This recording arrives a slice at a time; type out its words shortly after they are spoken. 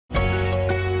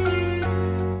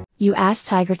You ask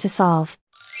Tiger to solve.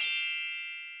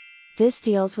 This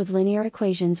deals with linear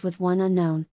equations with one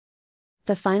unknown.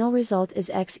 The final result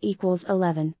is x equals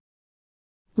 11.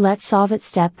 Let's solve it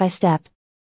step by step.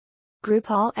 Group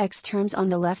all x terms on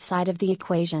the left side of the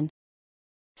equation.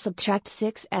 Subtract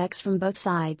 6x from both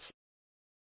sides.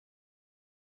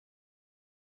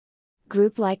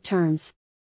 Group like terms.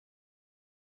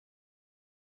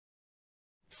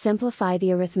 Simplify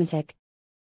the arithmetic.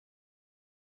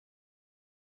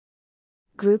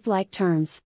 Group like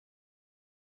terms.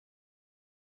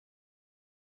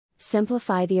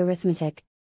 Simplify the arithmetic.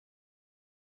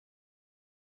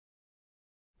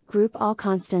 Group all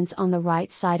constants on the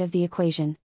right side of the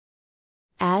equation.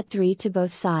 Add 3 to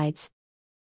both sides.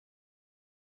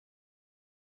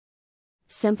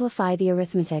 Simplify the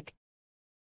arithmetic.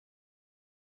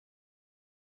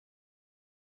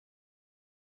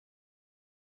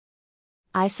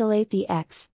 Isolate the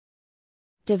x.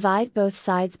 Divide both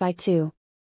sides by 2.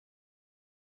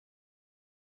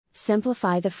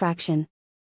 Simplify the fraction.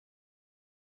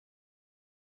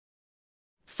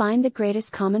 Find the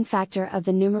greatest common factor of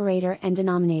the numerator and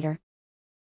denominator.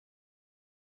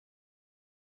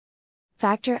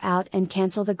 Factor out and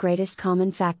cancel the greatest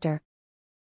common factor.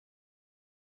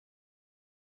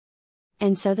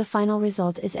 And so the final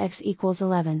result is x equals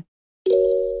 11.